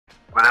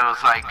But it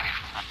was like,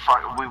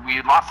 we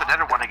lost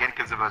another one again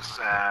because it was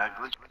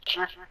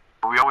glitch.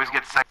 But we always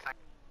get second.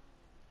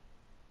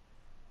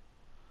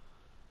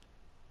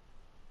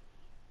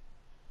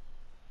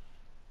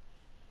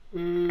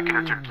 Second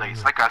or third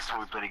place, like us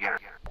when we play together.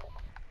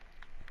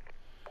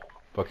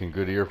 Fucking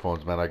good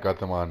earphones, man. I got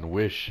them on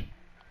Wish.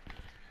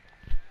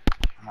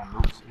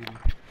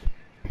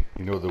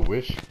 You know the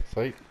Wish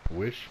site?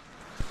 Wish?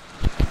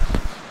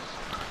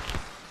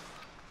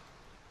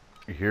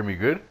 You hear me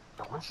good?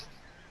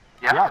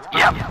 Yeah.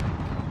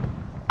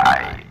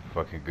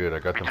 Fucking good. I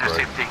got them do for the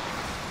same thing.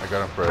 I got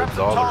them for $1,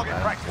 man.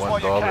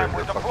 $1 and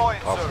they're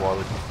fucking top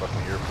quality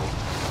fucking earphones.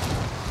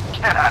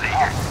 Get out of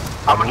here.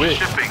 How much is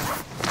shipping?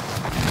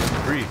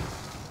 Free.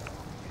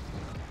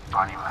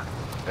 Funny, man.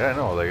 Yeah, I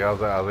know. Like I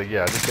was like,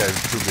 yeah, this guy's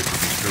too good to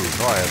be true.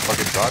 No, I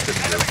fucking thought that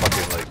they were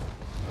fucking like.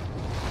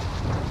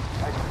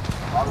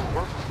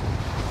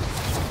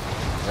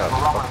 Yeah,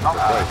 fucking the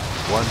price.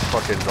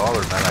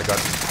 $1 man. I got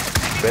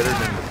better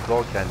than the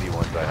skull candy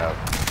ones I have.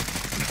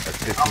 At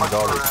 $15.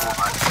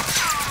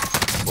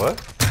 What?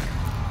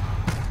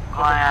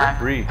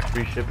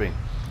 Free shipping.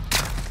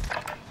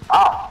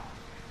 Oh.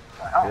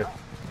 Yeah.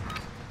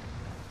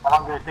 How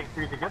long did it take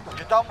for you to get them?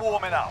 You're done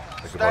warming up.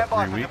 Like Stand by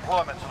about 3 for weeks.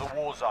 deployment to the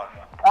war zone.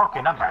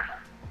 Okay, not bad.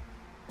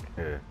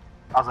 Yeah.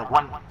 I was like,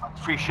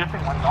 free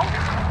shipping, $1.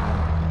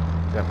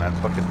 Yeah, man.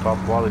 Fucking top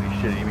quality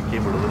shit. It even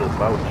came with a little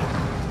pouch.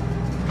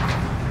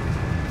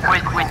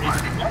 Wait,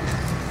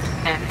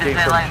 It came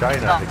from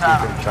China. It came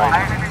from China.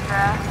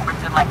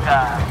 Is it like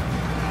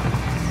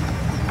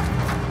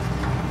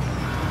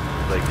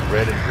Like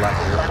red and black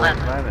earphones,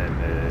 man,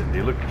 and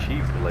they look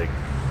cheap. Like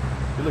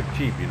they look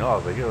cheap, you know. I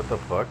was like, yeah, what the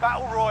fuck?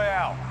 Battle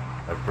Royale.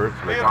 At first,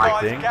 like on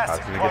my thing, I was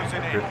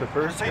gonna get them for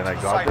Christopher. Then I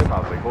got them. I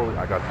was like, holy,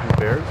 I got 2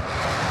 pairs.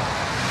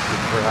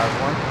 Christopher has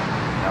one.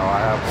 Now I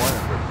have one,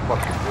 and they're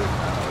fucking good,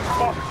 man. I was like,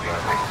 holy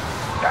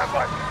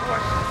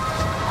crap.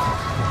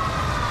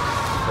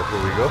 That's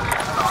where we go.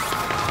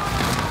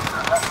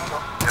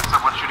 Get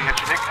someone shooting at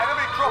you, Nick.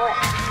 Enemy dropping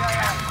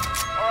ETA.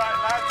 Alright,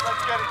 lads,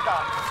 let's get it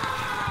done.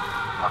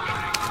 I'm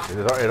shooting.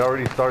 It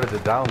already started to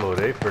download,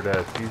 eh, for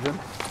that season.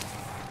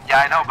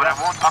 Yeah, I know, but it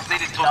won't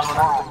update until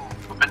tomorrow,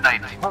 midnight.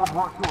 World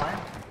War II, eh?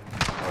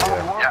 Oh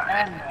yeah.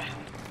 Yeah. And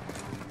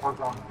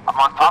Warzone. I'm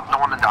on top, no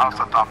one in the house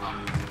on top.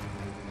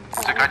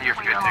 It's a gun here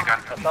for you, it's a gun.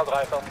 I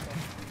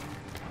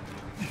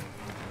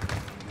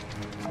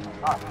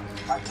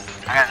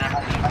got him.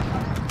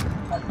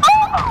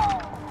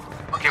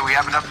 Okay, we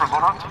have enough for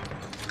loadout?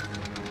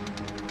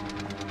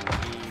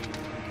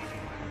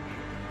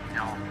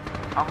 No.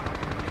 Oh.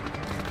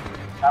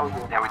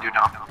 Yeah, we do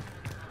now.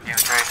 Yeah,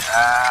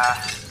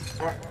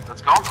 okay,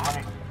 let's go.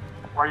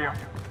 Where are you?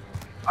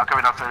 I'm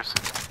coming downstairs.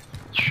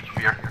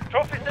 Here.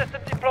 Trophy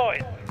system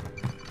deployed.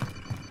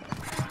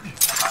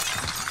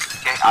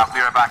 Okay, I'll be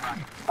right back.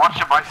 Watch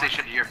the buy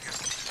station here.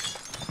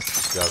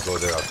 Yeah, I'll go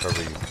there. I'll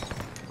cover you.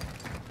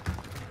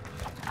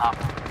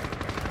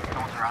 no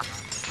one's around.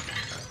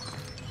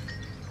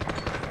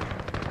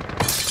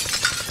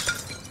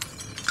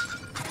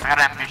 I got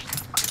ammunition.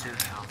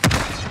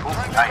 Oh,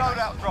 nice.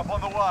 Loadout drop on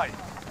the way.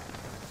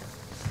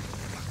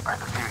 Alright,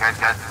 let's see you guys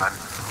got it, man.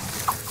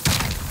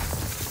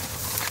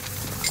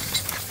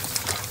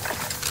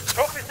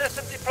 Trophy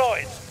system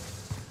deployed.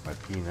 My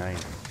P9.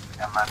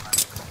 Yeah, man.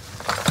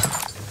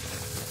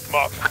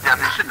 Mark. Put down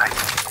this shit nice.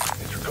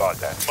 Disregard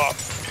that. Mark.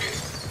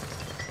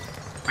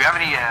 Do we have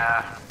any,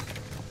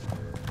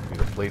 Need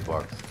a plate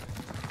box.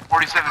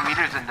 47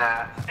 meters in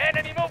the...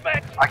 Enemy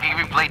movement. I can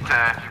give you plate,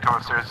 if you come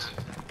upstairs.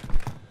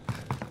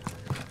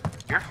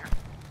 Here?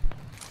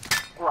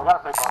 Oh, I got a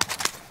play box.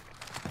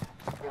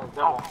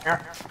 Here.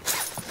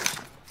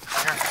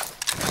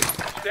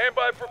 Stand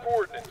by for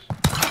coordinates.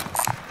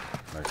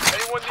 Nice.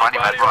 Anyone It's funny,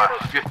 need man, body bro. armor?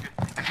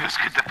 It feels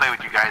good to play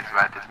with you guys,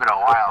 man. It's been a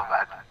while,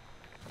 man.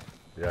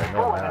 Yeah, I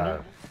know, Oh, man. and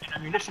an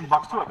ammunition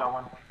box too, I got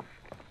one.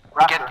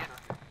 Get... Raptor.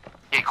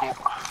 Okay, cool.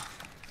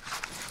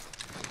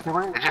 Okay,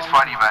 where- It's just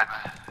funny, man.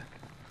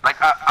 Like,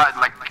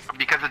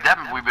 because of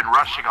them, we've been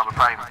rushing all the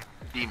time.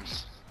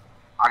 Teams.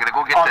 I'm gonna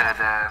go get the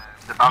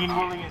Me bounty. and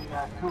Willie and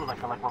two,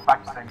 like we're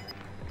practicing.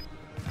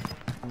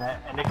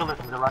 And Nicholas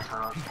is a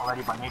rusher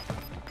already by nature.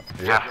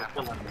 Yeah.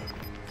 Still in.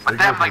 But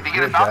them, like, they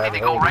get a bounty, they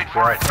go right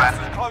for it, man.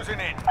 Closing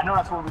in. I know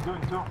that's what we're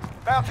doing too.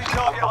 Bounty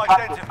target I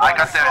identified. I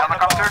got the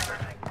helicopter.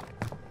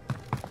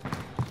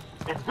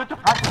 It's good to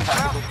practice that.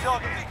 Bounty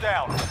target is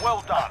down.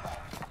 Well done.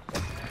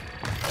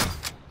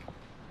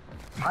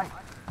 Right.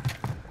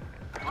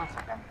 1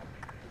 second.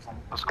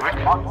 That's quick.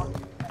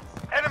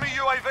 Enemy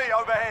UAV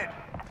overhead.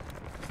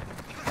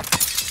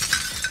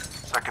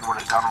 Second one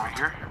is down over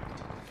here.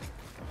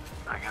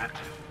 I get it.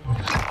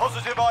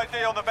 Positive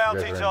ID on the bounty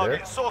You guys are in target.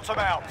 there? Sort them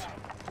out.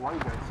 Why you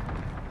guys?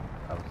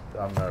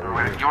 I'm not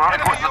Wait, really. you wanna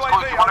go? Enemy Let's go.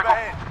 UAV You wanna go?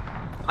 overhead.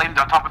 Plane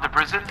on top of the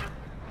prison?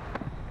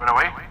 Run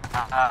away?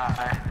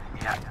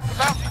 Yeah. The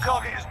bounty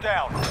target is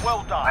down.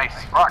 Well done.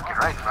 Nice. Fuck, you're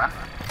right, man.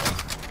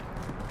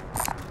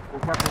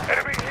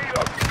 Enemy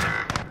helo.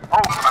 Oh,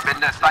 I've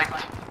been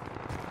sniped.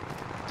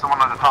 Someone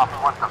on the top.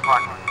 What the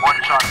fuck?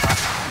 One shot, man.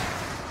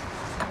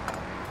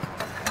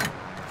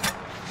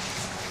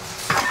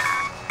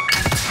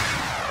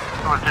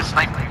 Someone just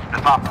sniped me from the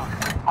top.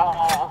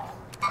 Oh,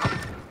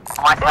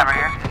 my sniper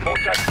here.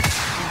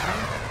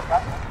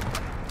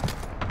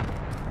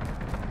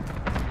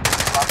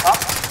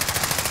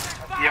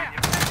 Yeah.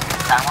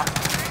 That one.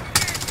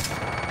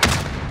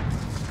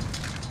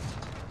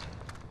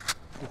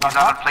 He's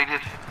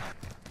unplated.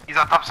 He's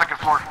on top second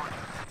floor.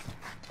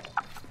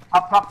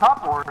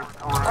 Top, or...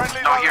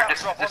 Friendly No, here, loadout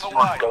this drop this on the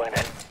one. way. Going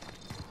in.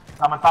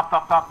 I'm on top.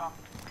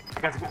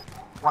 You guys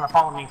want to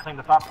follow me and claim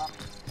the top?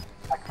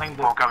 I claimed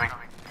it. Oh, coming.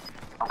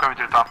 I'm coming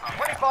to the top.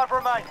 25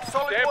 remain.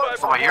 Solid Stand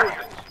work. by Over here.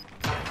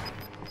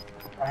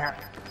 Right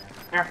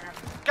here.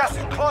 Gas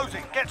is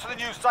closing. Get to the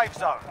new safe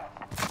zone.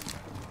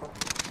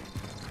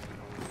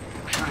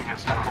 Shooting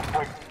us.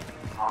 Quick.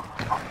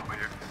 Oh, over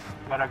here.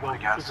 Gotta go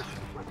Gas. super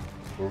quick.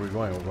 Where are we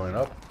going? We're going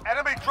up?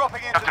 Enemy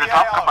dropping into Up to the the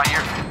top, come AO. by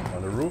here.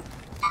 On the roof?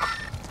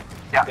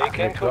 Yeah. They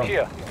can come.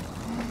 here.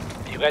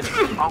 You ready?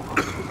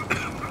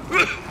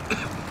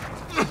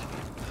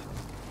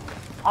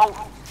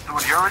 Oh,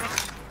 someone here already?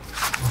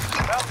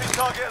 Bounty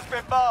target has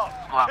been marked.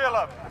 Wow. Kill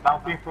him. The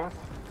bounty first.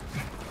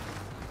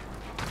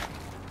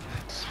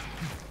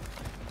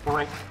 So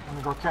wait, let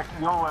me go check.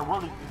 Yo,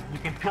 Willie, you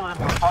can peel him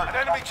apart. An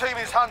enemy team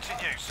is hunting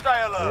you.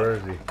 Stay alert. Where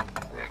is he?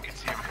 Yeah, I can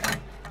see him.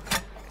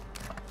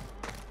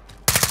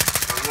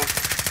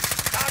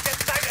 Target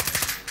sighted.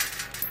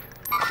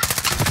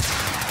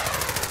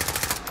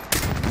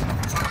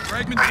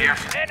 Right here.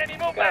 Enemy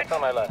movement. Back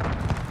on my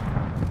left.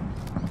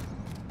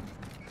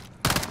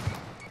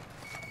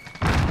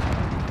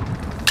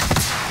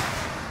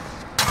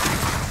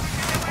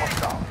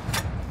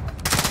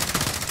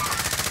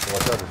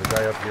 Watch out, there's a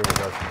guy up here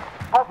with us.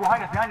 Oh,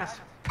 behind us.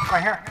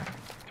 Right here.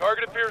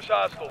 Target appears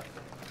hostile.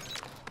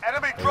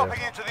 Enemy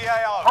dropping into the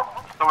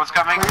AO. Someone's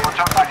coming. Watch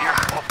out right here.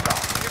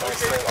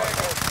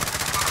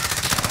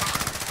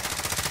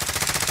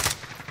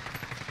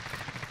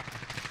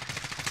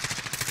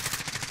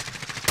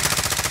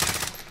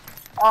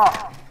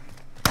 Oh,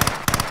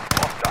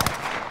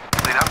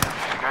 Lead up.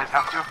 You guys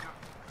have to.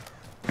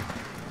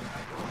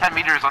 10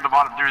 meters on the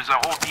bottom. There's a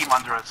whole team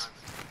under us.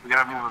 We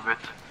gotta move a bit.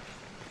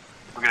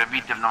 We're gonna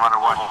beat them no matter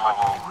what.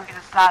 Look at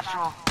the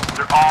satchel.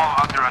 They're all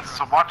under us.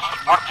 So watch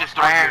this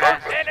door here.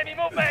 Guys. Enemy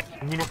movement.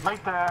 you need a plate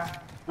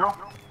yo.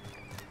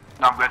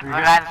 No, I'm good. Look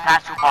at that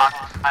satchel box.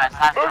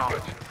 Satchel.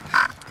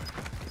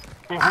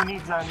 Okay, who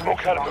needs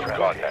ammunition?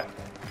 contact.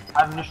 I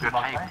have ammunition Good.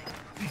 box, right?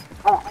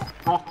 Oh,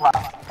 ghost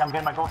blast. Can I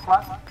get my ghost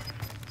blast? I'm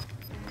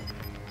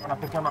gonna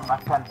pick him up my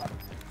friend.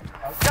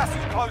 Gas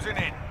is closing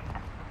in.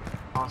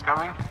 Someone's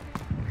coming.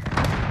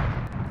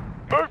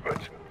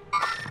 Movement.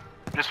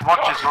 Just watch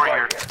this door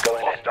here.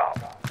 Going in.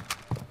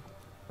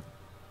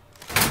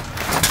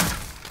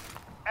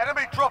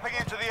 Enemy dropping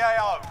into the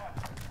AO.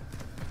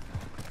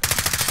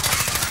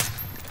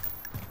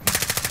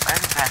 Where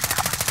did that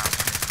come from?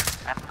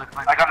 That looked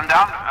like. I got him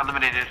down.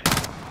 Eliminated.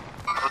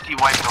 LT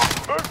white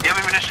though. Do you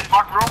have ammunition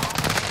box, bro?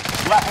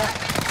 Yeah, here.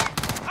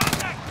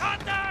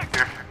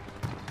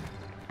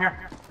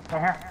 Here.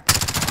 Here.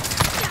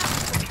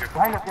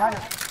 Right here. Behind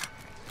us.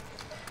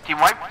 Team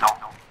wipe? No.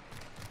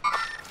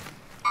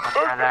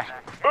 Right there.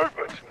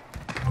 Movement.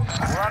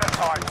 We're out of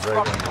time. Very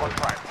Scrub the good.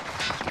 contract.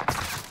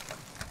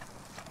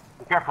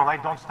 Be careful,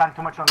 don't stand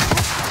too much on the roof.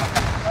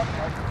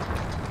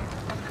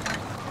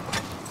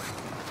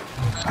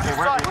 Okay,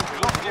 where's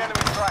Safe. Lock the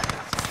enemy track.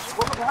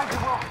 Whoa, behind you,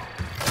 Will.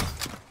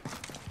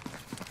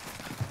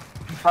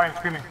 Sorry, I'm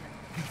screaming.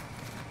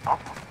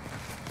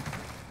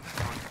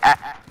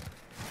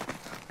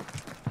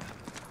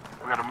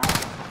 We gotta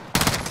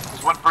move.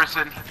 There's one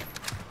person.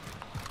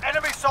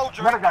 Enemy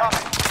soldier Another guy.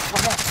 incoming.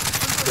 One more.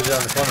 Stay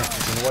down in the corner,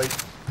 he's in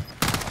white.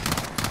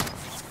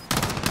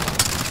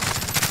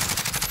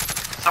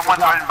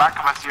 Someone's running back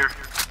of us here.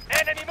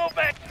 Enemy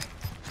movement.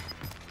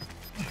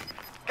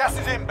 Gas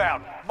is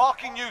inbound.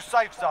 Marking new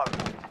safe zone.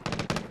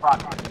 Rock.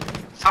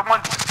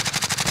 Someone's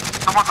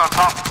on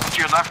top. To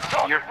your left.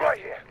 Here. Right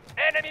here.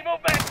 Enemy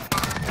movement.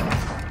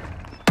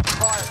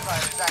 Fire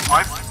sale is active.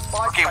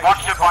 Wipe. Okay,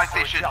 watch the buy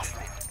station.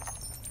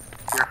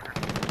 Here.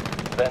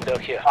 Vendor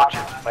here.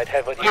 Might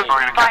have what you Here, need.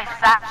 sorry, My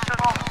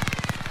satchel.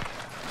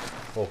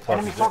 Oh, fuck.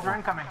 Enemy he's soldier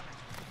incoming.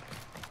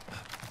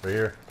 right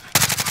here.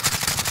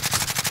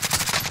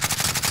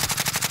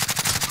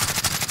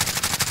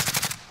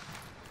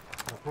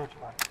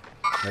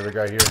 Another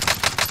guy here.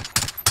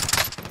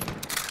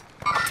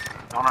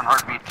 Down on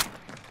heartbeat.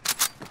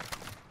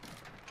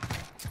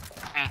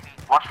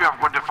 Watch me, I'm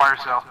going to fire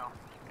cell.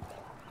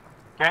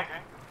 Okay.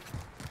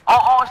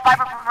 Oh,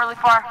 sniper from really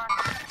far.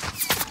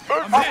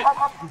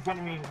 Up. He's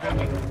getting me.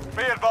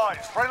 Be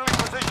advised. Friendly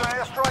precision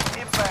airstrike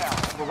inbound.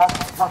 Okay,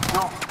 let's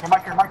go. Okay,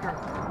 my turn.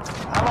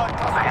 Allied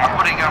customer. I'm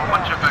putting a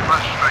bunch of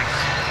aggressive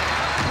strikes.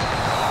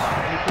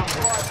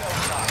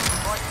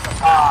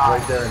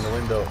 Right there in the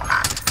window.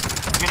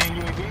 Getting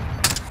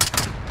UAV.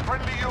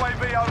 Friendly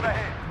UAV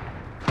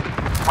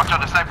overhead. Watch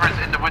out, the sniper's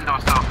in the window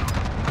still.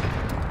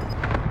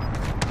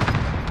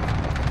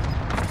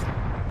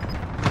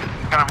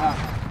 Gotta move.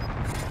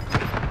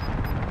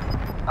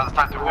 Now's the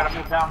time to We gotta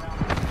move. move down.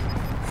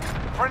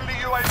 Friendly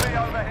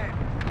UAV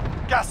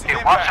overhead. Gas is Okay,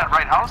 inbound. watch that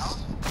right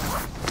house.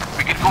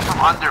 We can go from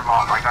under,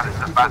 Bob. I got it.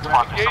 It's a bad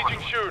spot. Engaging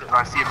shooter.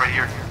 I see it right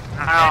here.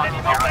 No,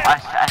 I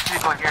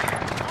should go here.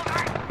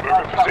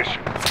 Move in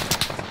position.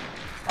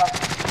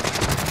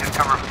 Get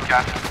cover if you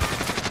can.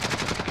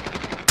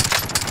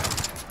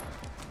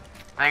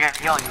 They're gonna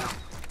kill you.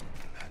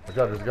 Watch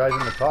out, there's guys in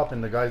the top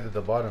and the guys at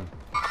the bottom.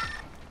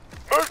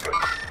 Movement.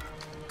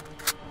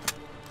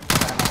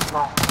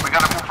 We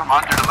gotta move from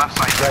under the left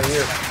side. Right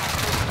here.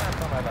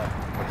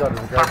 Watch out,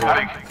 there's a guy Start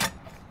there. moving.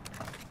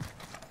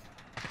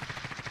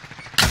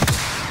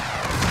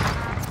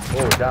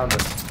 Oh, down them.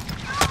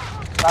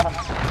 Got him.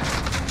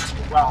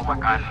 Wow, Oh my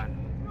god.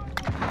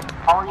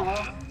 how are you, Will?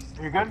 Are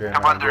you good? Okay,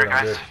 Come I'm under, good,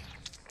 I'm guys. good.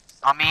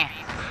 On me.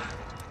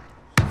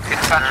 Get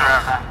the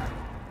center.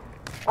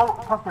 Oh,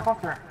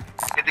 cluster.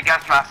 Get the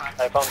gas mask.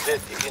 I found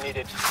this if you need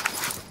it.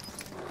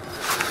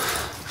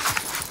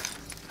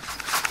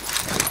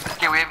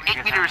 Okay, we have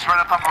 8 meters right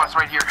on top of us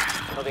right here.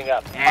 Moving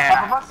up. Top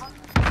Yeah. of us?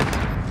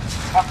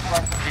 That's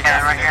right.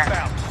 Yeah, right here.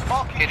 Inbound.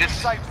 Marking Okay, the just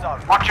safe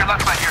zone. watch your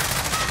left side here.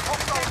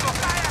 Hostiles off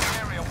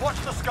the area. Watch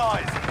the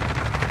skies.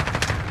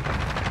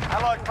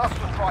 Allied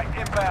cluster strike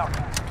inbound.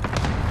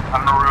 I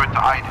don't know where to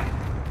hide.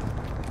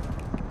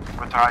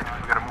 Where to hide?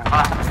 We gotta move. I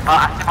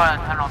see by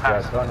the tunnel, We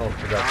guys. got tunnels,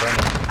 we got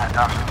tunnels.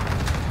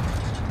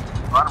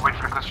 And run, wait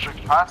for the cluster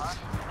to pass.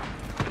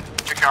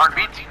 Check your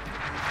heartbeat.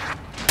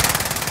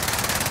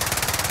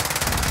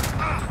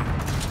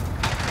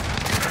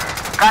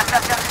 Guys.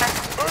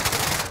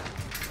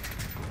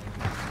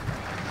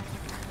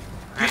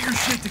 Get your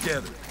shit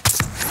together.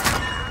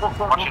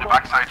 Watch the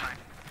backside.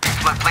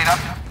 Plate up.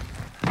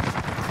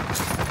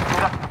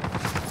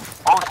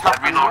 Oh,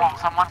 stop reload.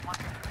 someone.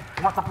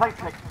 What's the plate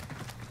stick?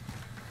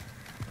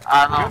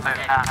 No, but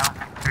yeah, I don't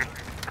think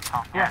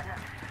oh. Yeah.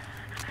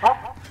 Oh,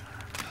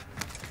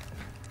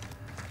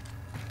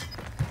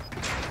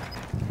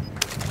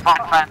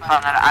 Fine,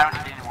 I don't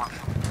need anyone.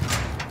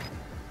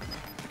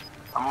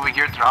 I'm moving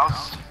here to the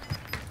house.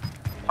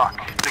 Fuck,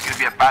 it's gonna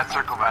be a bad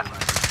circle, man. Got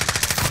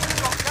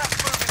gas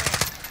moving in.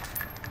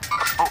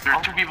 Oh,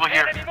 there's 2 people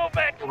here. Enemy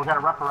movement. we got a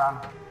wrap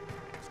around.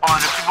 Oh,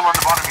 there's people on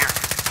the bottom here.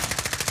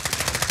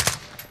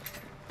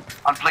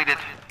 Unplated.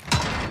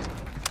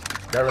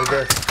 Guy right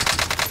there.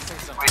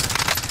 Wait.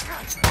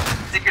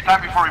 Take your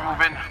time before we move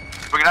in.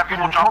 We're gonna have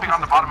people jumping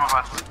on the bottom of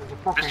us.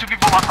 There's 2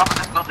 people on top of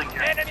this building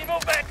here. Enemy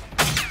movement.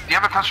 Do you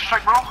have a cluster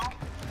strike, bro?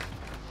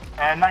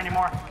 And 90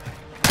 more.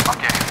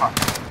 Okay, fuck.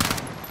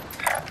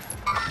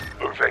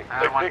 Moving.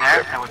 Another one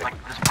there. That was like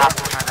this pop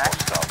right there.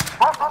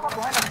 Oh,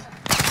 behind us.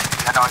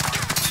 Yeah, no, fuck.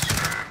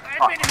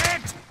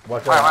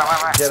 Watch Wait, out.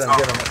 wait. Get him, Go.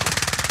 get him.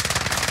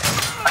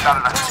 I got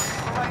it.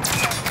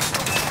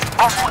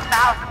 Oh,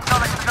 now it's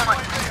the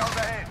building.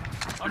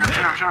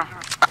 Overhead. Shoot him.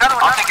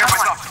 I'll take care of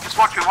myself. Just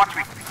watch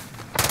me.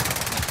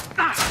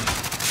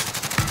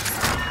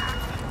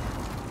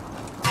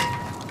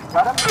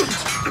 Got him?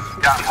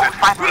 Yeah, oh,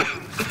 fine.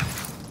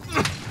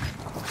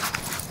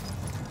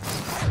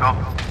 Go.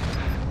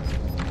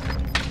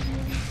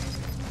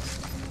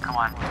 Come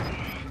on.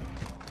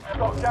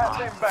 Got gas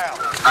inbound.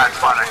 Alright,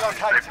 fine.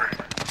 Relocated.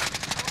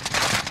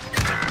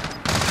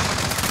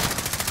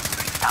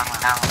 Sniper.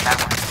 Down.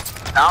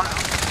 Down.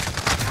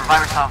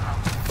 Revive yourself.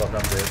 Fuck,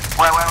 I'm dead.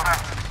 Wait.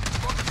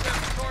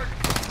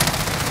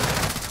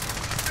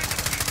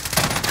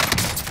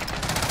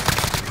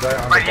 Guy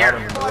on Right the here.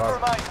 bottom in the 5 rock.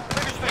 remain.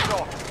 Finish this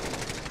off.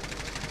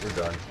 We're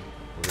done.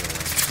 We're gonna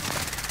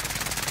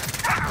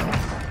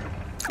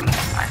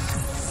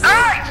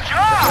Nice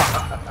job!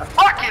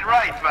 Fucking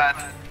right, man.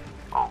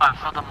 Oh, I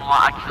killed them a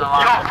lot. I killed a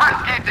lot. Yo,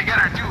 first game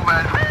together too,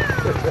 man. win.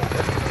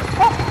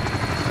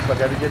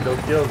 Fuck, I didn't get no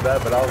kills, man,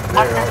 but I was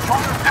there.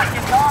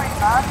 Fucking dying,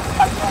 man.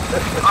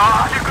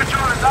 Oh, your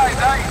controller died.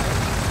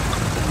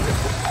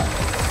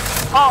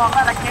 Oh,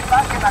 man, I came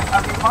back and I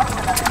revived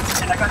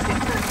and I got hit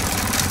too.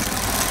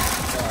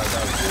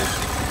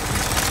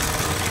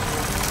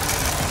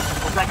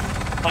 It's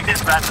like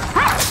this, man.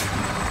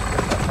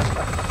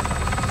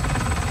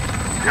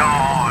 Yo,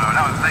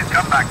 that was a nice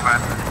comeback,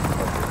 man.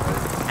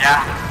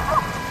 Yeah.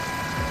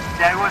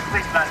 Yeah, it was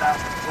big, man. I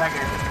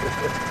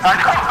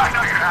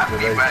know you're The happy,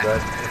 race, man.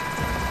 man.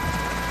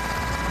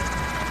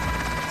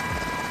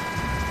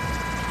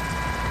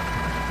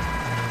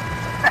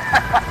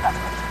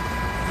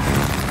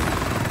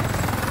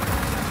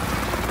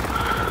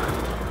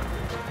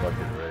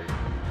 Fucking race.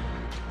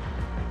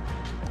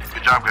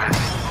 Good job, guys.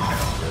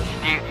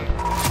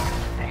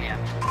 Damn.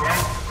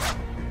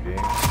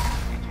 Game.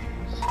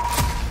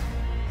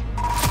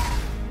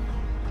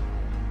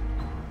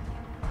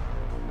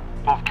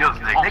 Both kills,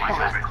 Nick.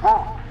 Nicholas,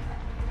 whoa.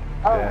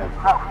 Oh, Damn.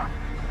 crap.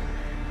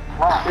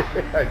 Wow.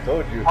 I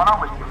told you. What's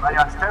on with you, man?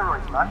 You're on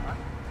steroids, man.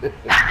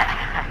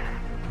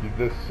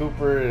 The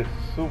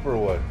super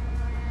one.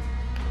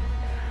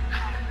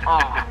 Oh.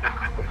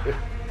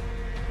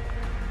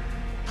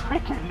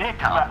 Freaking Nick,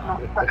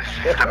 man.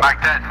 It's the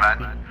back then,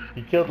 man.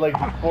 He killed like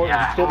four.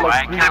 Yeah, He killed like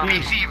I three It's a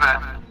teams. PC,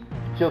 man.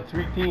 He killed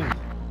 3 teams.